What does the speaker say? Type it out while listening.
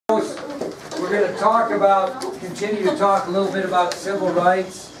going to continue to talk a little bit about civil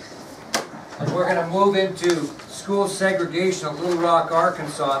rights, and we're going to move into school segregation of Little Rock,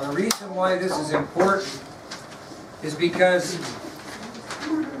 Arkansas. And the reason why this is important is because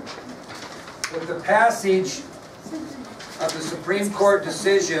with the passage of the Supreme Court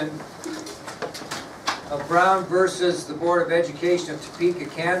decision of Brown versus the Board of Education of Topeka,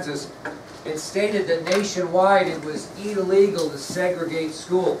 Kansas, it stated that nationwide it was illegal to segregate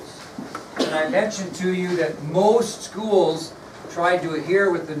schools. And I mentioned to you that most schools tried to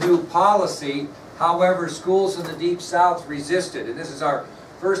adhere with the new policy. However, schools in the Deep South resisted. And this is our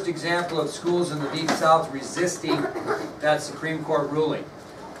first example of schools in the Deep South resisting that Supreme Court ruling.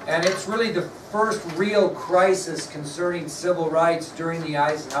 And it's really the first real crisis concerning civil rights during the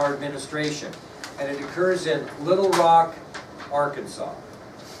Eisenhower administration. And it occurs in Little Rock, Arkansas.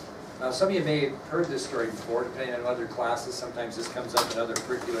 Now, some of you may have heard this story before, depending on other classes. Sometimes this comes up in other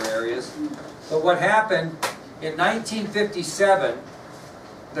curricular areas. But what happened in 1957,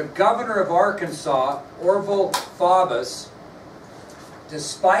 the governor of Arkansas, Orville Faubus,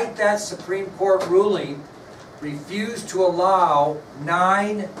 despite that Supreme Court ruling, refused to allow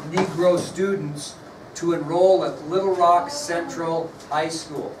 9 Negro students to enroll at Little Rock Central High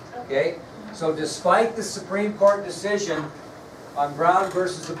School. Okay? So despite the Supreme Court decision on Brown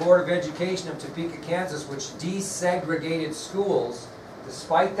versus the Board of Education of Topeka, Kansas, which desegregated schools,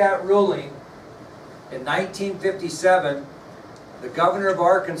 despite that ruling, in 1957, the governor of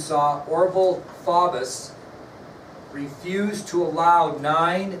Arkansas, Orville Faubus, refused to allow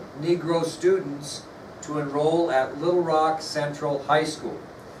 9 Negro students to enroll at Little Rock Central High School.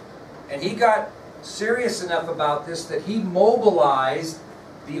 And he got serious enough about this that he mobilized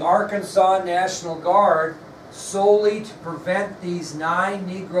the Arkansas National Guard solely to prevent these 9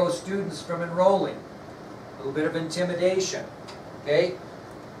 Negro students from enrolling. A little bit of intimidation. Okay?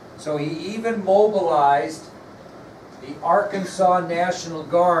 So he even mobilized the Arkansas National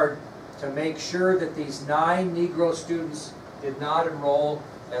Guard to make sure that these 9 Negro students did not enroll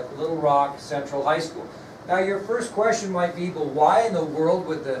at Little Rock Central High School. Now your first question might be, well, why in the world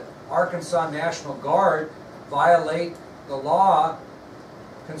would the Arkansas National Guard violate the law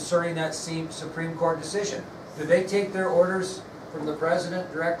concerning that Supreme Court decision? Do they take their orders from the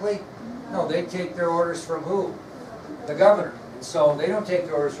president directly? No, they take their orders from who? The governor. And so they don't take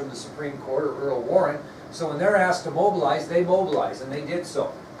their orders from the Supreme Court or Earl Warren. So when they're asked to mobilize, they mobilize, and they did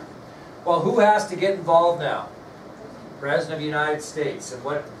so. Well, who has to get involved now? The President of the United States. And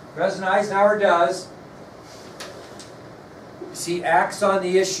what President Eisenhower does is he acts on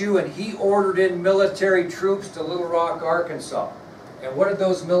the issue, and he ordered in military troops to Little Rock, Arkansas. And what did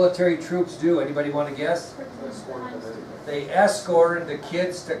those military troops do? Anybody want to guess? They escorted the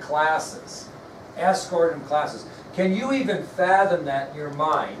kids to classes. Escorted them to classes. Can you even fathom that in your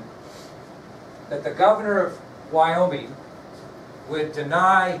mind, that the governor of Wyoming would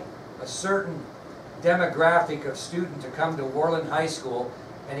deny a certain demographic of student to come to Worland High School,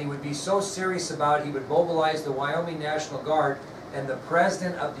 and he would be so serious about it, he would mobilize the Wyoming National Guard, and the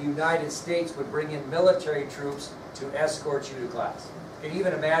President of the United States would bring in military troops to escort you to class. Can you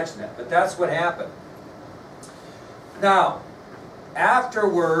even imagine that? But that's what happened. Now,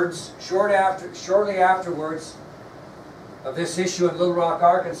 afterwards, shortly afterwards of this issue in Little Rock,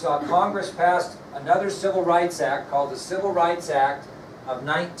 Arkansas, Congress passed another Civil Rights Act called the Civil Rights Act of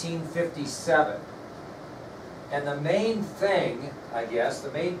 1957. And the main thing, I guess,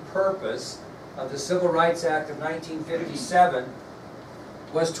 the main purpose of the Civil Rights Act of 1957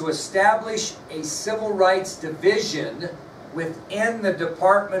 was to establish a civil rights division within the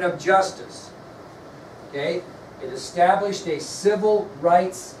Department of Justice. Okay? It established a civil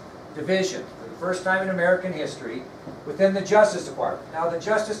rights division for the first time in American history within the Justice Department. Now, the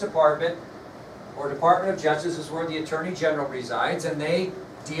Justice Department, or Department of Justice, is where the Attorney General resides, and they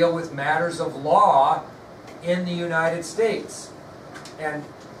deal with matters of law in the United States. And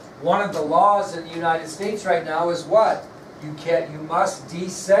one of the laws in the United States right now is what? You must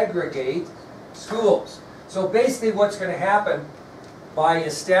desegregate schools. So basically what's going to happen by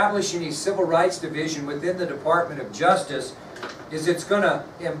establishing a civil rights division within the Department of Justice is it's going to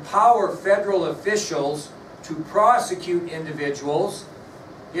empower federal officials to prosecute individuals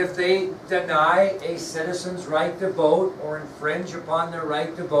if they deny a citizen's right to vote or infringe upon their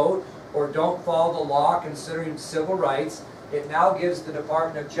right to vote or don't follow the law considering civil rights. It now gives the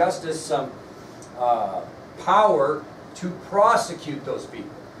Department of Justice some power to prosecute those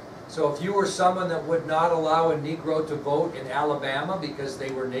people. So if you were someone that would not allow a Negro to vote in Alabama because they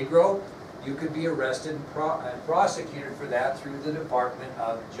were Negro, you could be arrested and prosecuted for that through the Department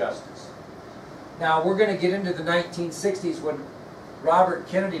of Justice. Now we're going to get into the 1960s when Robert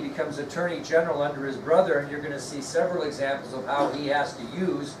Kennedy becomes Attorney General under his brother, and you're going to see several examples of how he has to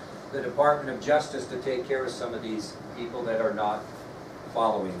use the Department of Justice to take care of some of these people that are not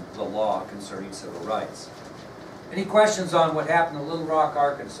following the law concerning civil rights. Any questions on what happened in Little Rock,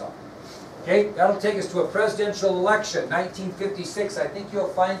 Arkansas? Okay, that'll take us to a presidential election, 1956. I think you'll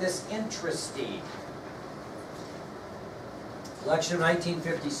find this interesting. Election of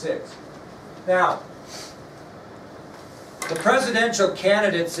 1956. Now, the presidential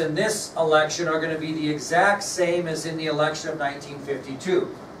candidates in this election are going to be the exact same as in the election of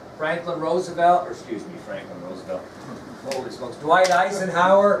 1952. Franklin Roosevelt, holy smokes, Dwight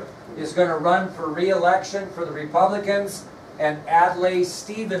Eisenhower is going to run for re-election for the Republicans, and Adlai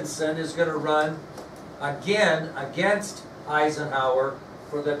Stevenson is going to run again against Eisenhower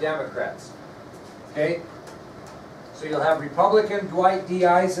for the Democrats. Okay? So you'll have Republican Dwight D.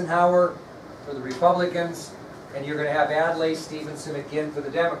 Eisenhower for the Republicans, and you're going to have Adlai Stevenson again for the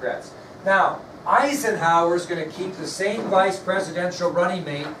Democrats. Now, Eisenhower is going to keep the same vice presidential running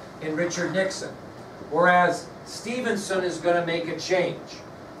mate in Richard Nixon, whereas Stevenson is going to make a change.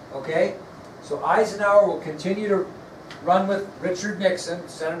 Okay? So Eisenhower will continue to run with Richard Nixon,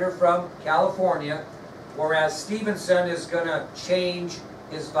 senator from California, whereas Stevenson is going to change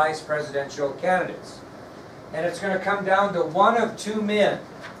his vice presidential candidates. And it's going to come down to one of two men.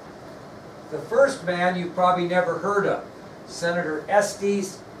 The first man you've probably never heard of, Senator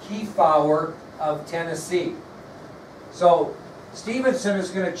Estes Kefauver of Tennessee. So Stevenson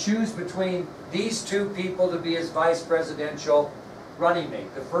is going to choose between these two people to be his vice presidential running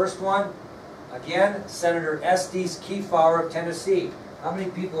mate. The first one, again, Senator Estes Kefauver of Tennessee. How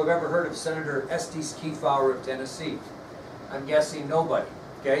many people have ever heard of Senator Estes Kefauver of Tennessee? I'm guessing nobody,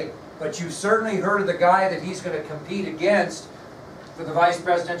 okay? But you've certainly heard of the guy that he's going to compete against for the vice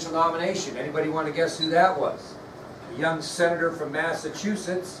presidential nomination. Anybody want to guess who that was? A young senator from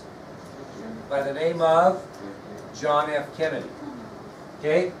Massachusetts by the name of John F. Kennedy.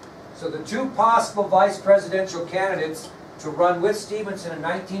 Okay? So the two possible vice presidential candidates to run with Stevenson in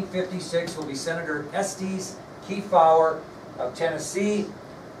 1956 will be Senator Estes Kefauver of Tennessee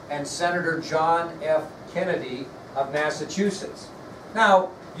and Senator John F. Kennedy of Massachusetts. Now,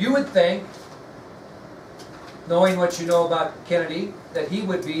 you would think, knowing what you know about Kennedy, that he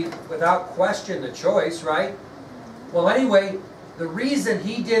would be, without question, the choice, right? Well, anyway, the reason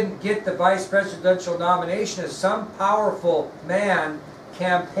he didn't get the vice presidential nomination is some powerful man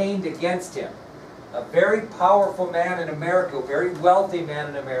campaigned against him. A very powerful man in America, a very wealthy man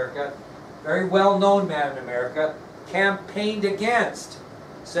in America, very well-known man in America, campaigned against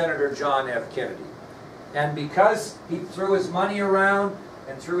Senator John F. Kennedy. And because he threw his money around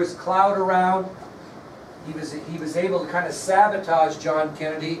and threw his clout around, he was able to kind of sabotage John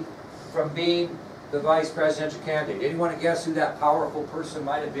Kennedy from being the vice presidential candidate. Anyone guess who that powerful person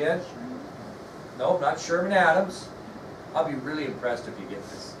might have been? No, not Sherman Adams. I'll be really impressed if you get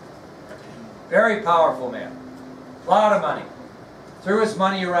this. Very powerful man. A lot of money. Threw his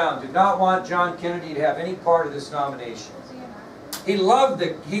money around. Did not want John Kennedy to have any part of this nomination. He loved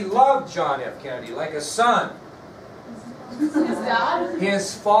John F. Kennedy like a son. His dad?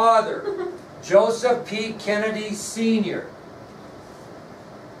 His father, Joseph P. Kennedy Sr.,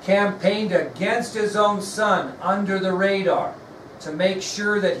 campaigned against his own son under the radar to make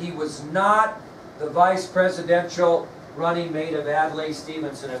sure that he was not the vice presidential running mate of Adlai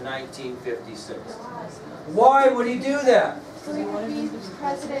Stevenson in 1956. Why would he do that? So he would be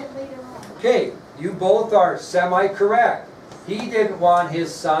president later on. Okay, you both are semi-correct. He didn't want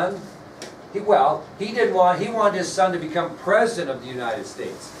his son, he wanted his son to become president of the United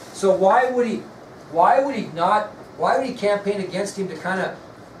States. So why would he campaign against him to kind of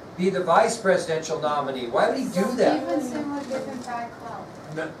be the vice presidential nominee? Why would he do that? Stevenson would give him bad clout.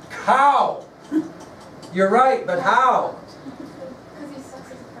 No, how? You're right, but how? Because he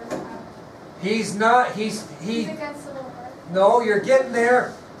sucks as a person. He's not, He's against civil rights. no, you're getting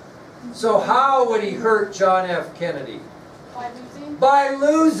there. So how would he hurt John F. Kennedy? By losing? By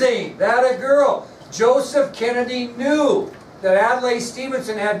losing! That a girl. Joseph Kennedy knew that Adlai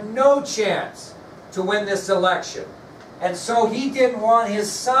Stevenson had no chance to win this election. And so he didn't want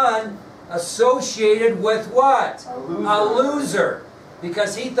his son associated with what? A loser.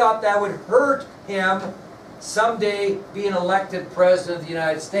 Because he thought that would hurt him someday being elected president of the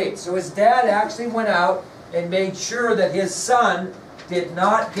United States. So his dad actually went out and made sure that his son did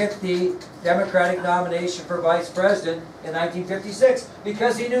not get the Democratic nomination for vice president in 1956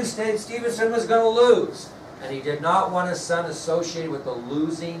 because he knew Stevenson was going to lose. And he did not want his son associated with the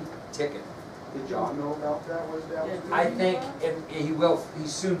losing ticket. Did John know about that? Was that? I think he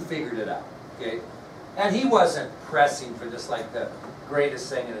soon figured it out. Okay, and he wasn't pressing for this like the greatest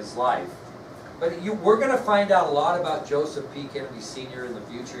thing in his life. But we're going to find out a lot about Joseph P. Kennedy Sr. in the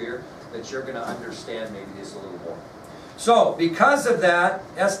future here that you're going to understand maybe just a little more. So, because of that,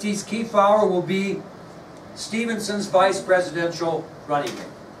 Estes Kefauver will be Stevenson's vice presidential running mate.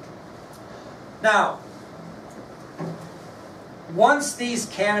 Now, once these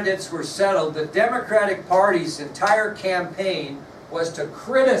candidates were settled, the Democratic Party's entire campaign was to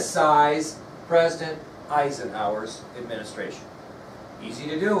criticize President Eisenhower's administration. Easy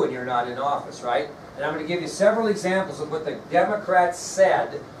to do when you're not in office, right? And I'm going to give you several examples of what the Democrats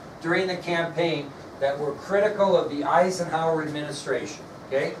said during the campaign that were critical of the Eisenhower administration,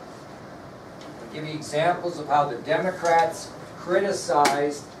 okay? I'll give you examples of how the Democrats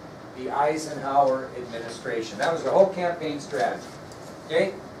criticized the Eisenhower administration. That was their whole campaign strategy,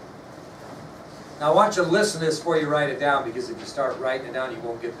 okay? Now I want you to listen to this before you write it down, because if you start writing it down, you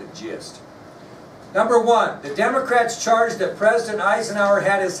won't get the gist. Number one, the Democrats charged that President Eisenhower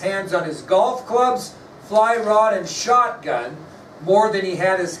had his hands on his golf clubs, fly rod, and shotgun more than he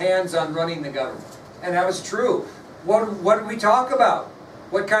had his hands on running the government. And that was true. What did we talk about?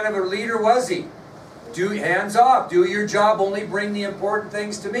 What kind of a leader was he? Hands off, do your job, only bring the important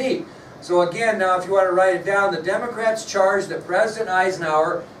things to me. So again, now if you want to write it down, the Democrats charged that President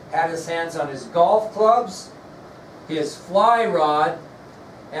Eisenhower had his hands on his golf clubs, his fly rod,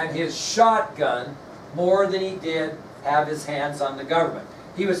 and his shotgun more than he did have his hands on the government.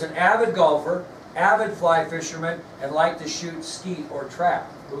 He was an avid golfer, avid fly fisherman, and liked to shoot skeet or trap.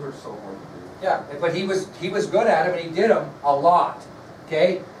 Those are so hard to do. Yeah, but he was good at them, and he did them a lot.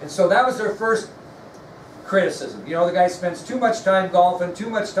 Okay, and so that was their first criticism. You know, the guy spends too much time golfing, too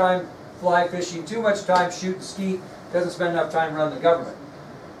much time fly fishing, too much time shooting skeet, doesn't spend enough time running the government.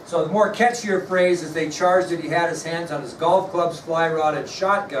 So the more catchier phrase is they charged that he had his hands on his golf clubs, fly rod, and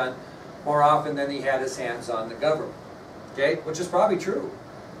shotgun more often than he had his hands on the government. Okay, which is probably true.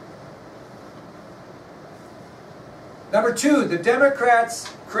 Number two, the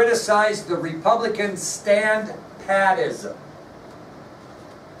Democrats criticized the Republican stand-patism.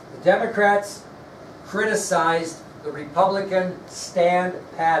 The Democrats criticized the Republican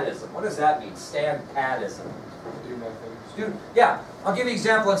stand-patism. What does that mean, stand-patism? Do nothing. Yeah, I'll give you an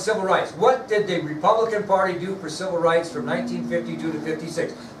example on civil rights. What did the Republican Party do for civil rights from 1952 to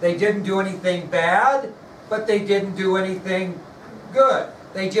 56? They didn't do anything bad, but they didn't do anything good.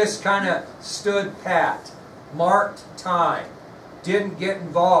 They just kind of stood pat, marked time, didn't get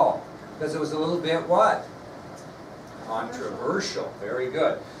involved, because it was a little bit what? Controversial. Very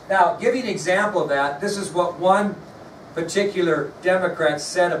good. Now, I'll give you an example of that. This is what one particular Democrat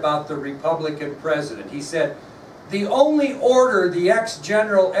said about the Republican president. He said, "The only order the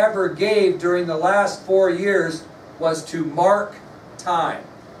ex-general ever gave during the last 4 years was to mark time."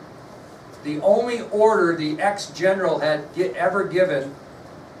 The only order the ex-general had ever gave,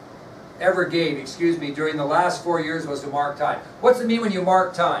 during the last 4 years was to mark time. What's it mean when you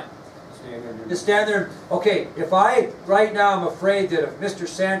mark time? You stand there, okay, right now I'm afraid that if Mr.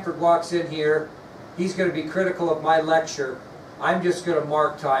 Sanford walks in here, he's going to be critical of my lecture. I'm just going to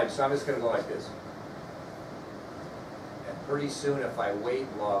mark time, so I'm just going to go like this. And pretty soon, if I wait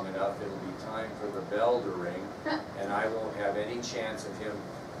long enough, it'll be time for the bell to ring, and I won't have any chance of him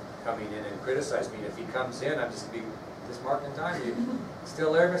coming in and criticize me. And if he comes in, I'm just going to be just marking time. You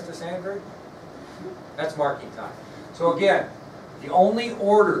still there, Mr. Sanford? That's marking time. So again, the only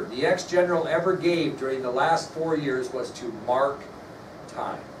order the ex-general ever gave during the last 4 years was to mark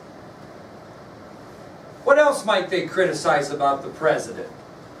time. What else might they criticize about the president?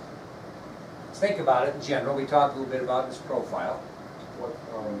 Let's think about it in general. We talked a little bit about his profile. What,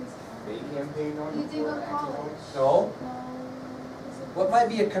 they campaigned on? You did for go to college. acting No? No. What might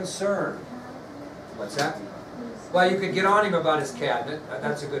be a concern? What's that? Well, you could get on him about his cabinet.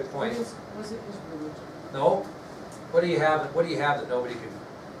 That's a good point. Was it his religion? No? What do you have that nobody can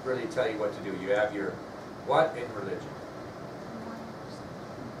really tell you what to do? You have your what in religion?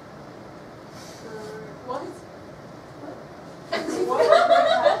 What?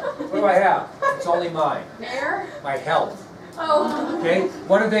 What do I have? It's only mine. Air? My health. Oh. Okay?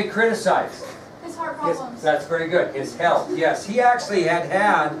 What did they criticize? His heart His, problems. that's very good. His health. Yes, he actually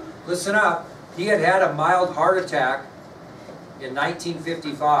had, listen up, he had a mild heart attack in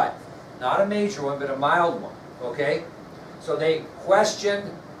 1955. Not a major one, but a mild one. Okay? So they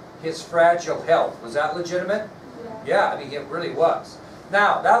questioned his fragile health. Was that legitimate? Yeah, I mean, it really was.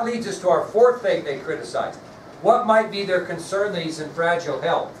 Now, that leads us to our fourth thing they criticized. What might be their concern that he's in fragile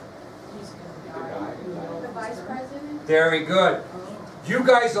health? He's going to die. The vice president? Very good. You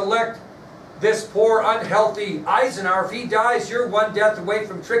guys elect this poor, unhealthy Eisenhower. If he dies, you're one death away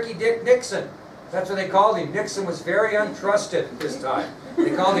from Tricky Dick Nixon. That's what they called him. Nixon was very untrusted at this time.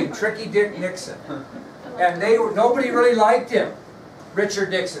 They called him Tricky Dick Nixon. And nobody really liked him. Richard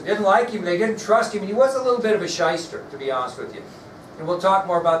Nixon didn't like him. They didn't trust him. And he was a little bit of a shyster, to be honest with you. And we'll talk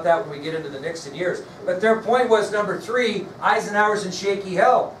more about that when we get into the Nixon years. But their point was, number 3, Eisenhower's in shaky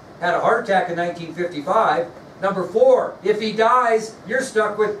health. Had a heart attack in 1955. Number 4, if he dies, you're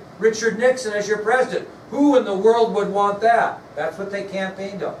stuck with Richard Nixon as your president. Who in the world would want that? That's what they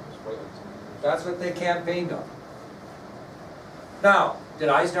campaigned on. That's what they campaigned on. Now, did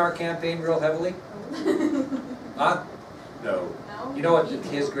Eisenhower campaign real heavily? Huh? No. You know what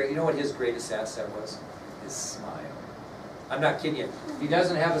his greatest asset was? His smile. I'm not kidding you. He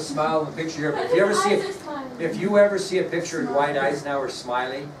doesn't have a smile in the picture here, but if you ever see a picture of Dwight Eisenhower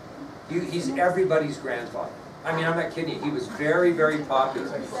smiling, he's everybody's grandfather. I mean, I'm not kidding you. He was very, very popular.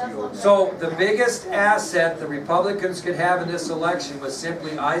 So the biggest asset the Republicans could have in this election was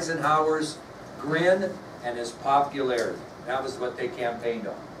simply Eisenhower's grin and his popularity. That was what they campaigned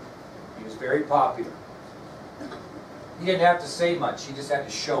on. He was very popular. He didn't have to say much. He just had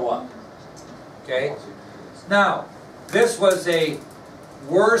to show up. Okay? Now, this was a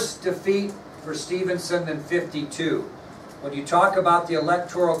worse defeat for Stevenson than 52. When you talk about the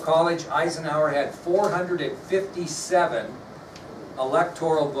Electoral College, Eisenhower had 457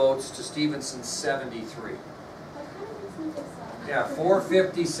 electoral votes to Stevenson's 73. Yeah,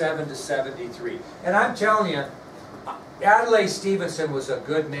 457 to 73. And I'm telling you, Adlai Stevenson was a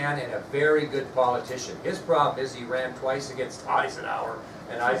good man and a very good politician. His problem is he ran twice against Eisenhower,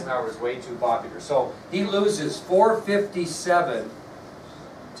 and Eisenhower was way too popular. So he loses 457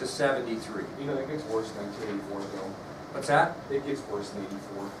 to 73. You know, it gets worse than 1984, though. What's that? It gets worse than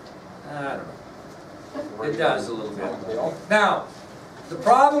 84. I don't know. It does a little bit. Now, the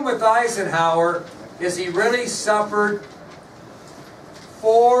problem with Eisenhower is he really suffered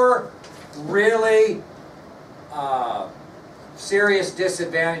 4 really serious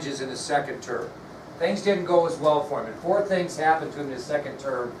disadvantages in his second term. Things didn't go as well for him, and 4 things happened to him in his second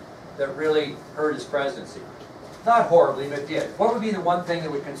term that really hurt his presidency. Not horribly, but did. What would be the one thing that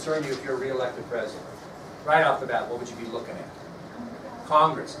would concern you if you're re-elected president? Right off the bat, what would you be looking at?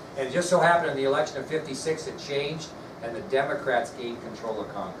 Congress. And it just so happened in the election of 56 it changed, and the Democrats gained control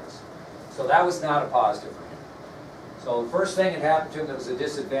of Congress. So that was not a positive for him. So the first thing that happened to him that was a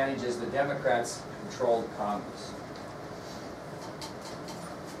disadvantage is the Democrats controlled Congress.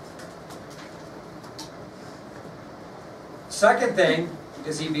 Second thing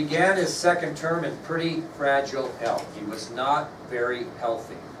is he began his second term in pretty fragile health. He was not very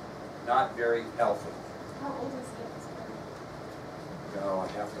healthy. Not very healthy. How old is he at this point? No,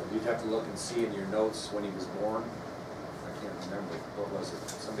 you'd have to look and see in your notes when he was born. I can't remember. What was it?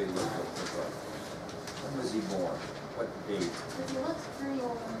 Somebody looked up the book. When was he born? What date? Because he looks pretty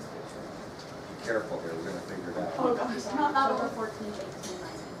old in this picture. Be careful here, we're going to figure it out. Oh gosh, not over 14,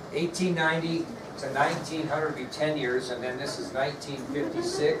 18, 19. 1890 to 1900 would be 10 years, and then this is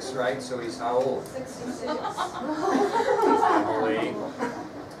 1956, right? So he's how old? 66. Emily.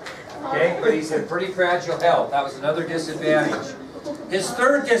 Okay, but he's in pretty fragile health. That was another disadvantage. His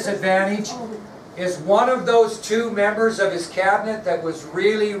third disadvantage is one of those 2 members of his cabinet that was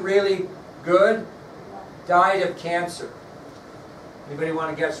really, really good died of cancer. Anybody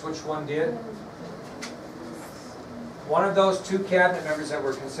want to guess which one did? One of those 2 cabinet members that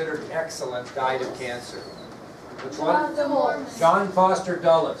were considered excellent died of cancer. Which one? John Foster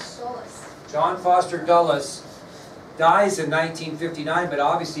Dulles. John Foster Dulles dies in 1959, but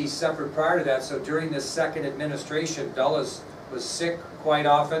obviously he suffered prior to that. So during this second administration, Dulles was sick quite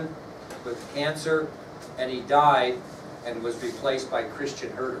often with cancer, and he died and was replaced by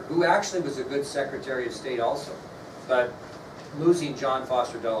Christian Herter, who actually was a good Secretary of State also. But losing John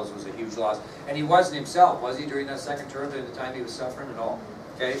Foster Dulles was a huge loss. And he wasn't himself, was he, during that second term, during the time he was suffering at all?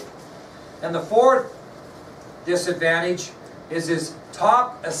 Okay? And the fourth disadvantage is his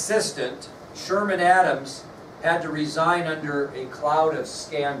top assistant, Sherman Adams, had to resign under a cloud of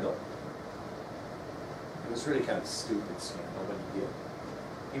scandal. It was really kind of a stupid scandal, but he did.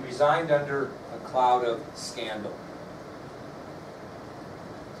 He resigned under a cloud of scandal.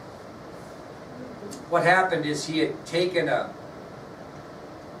 What happened is he had taken a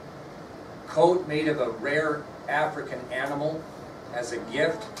coat made of a rare African animal as a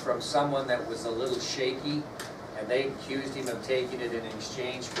gift from someone that was a little shaky, and they accused him of taking it in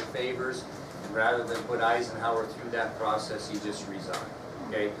exchange for favors, and rather than put Eisenhower through that process, he just resigned.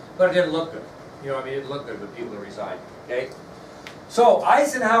 Okay? But it didn't look good. You know, I mean, it didn't look good for people to resign. Okay? So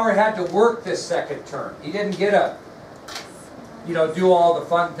Eisenhower had to work this second term. He didn't get a, you know, do all the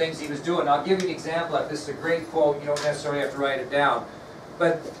fun things he was doing. I'll give you an example of this. This is a great quote. You don't necessarily have to write it down.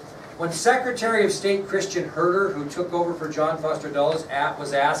 But When Secretary of State Christian Herter, who took over for John Foster Dulles,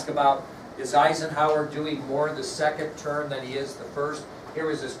 was asked about is Eisenhower doing more the second term than he is the first, here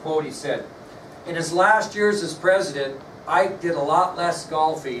was his quote. He said, "In his last years as president, Ike did a lot less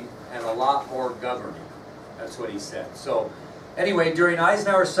golfing and a lot more governing." That's what he said. So anyway, during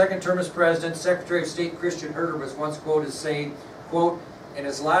Eisenhower's second term as president, Secretary of State Christian Herter was once quoted as saying, quote, "In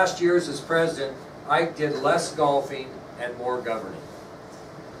his last years as president, Ike did less golfing and more governing."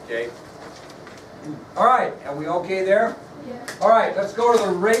 Okay? All right, are we okay there? Yeah. All right, let's go to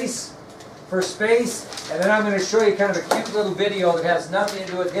the race for space, and then I'm going to show you kind of a cute little video that has nothing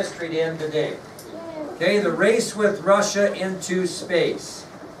to do with history to end today. Okay, the race with Russia into space.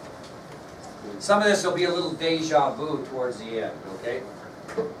 Some of this will be a little deja vu towards the end, okay?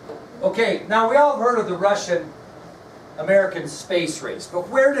 Okay, now we all have heard of the Russian-American space race, but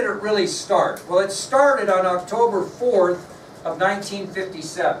where did it really start? Well, it started on October 4th of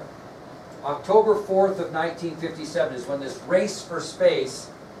 1957. October 4th of 1957 is when this race for space,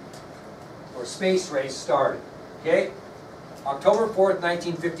 or space race, started, okay? October 4th,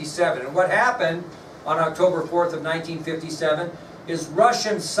 1957. And what happened on October 4th of 1957 is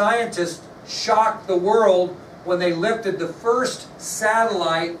Russian scientists shocked the world when they lifted the first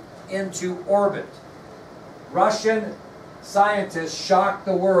satellite into orbit. Russian scientists shocked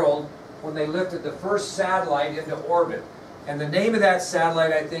the world when they lifted the first satellite into orbit. And the name of that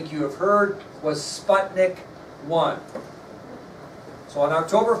satellite, I think you have heard, was Sputnik 1. So on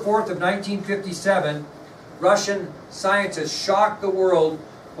October 4th of 1957, Russian scientists shocked the world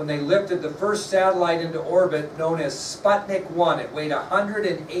when they lifted the first satellite into orbit known as Sputnik 1. It weighed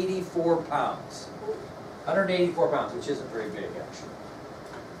 184 pounds. 184 pounds, which isn't very big, actually.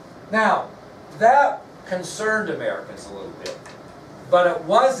 Now, that concerned Americans a little bit. But it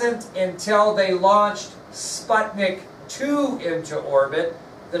wasn't until they launched Sputnik 2 into orbit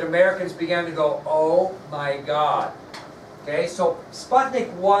that Americans began to go, oh my God. Okay, so Sputnik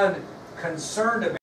 1 concerned Americans.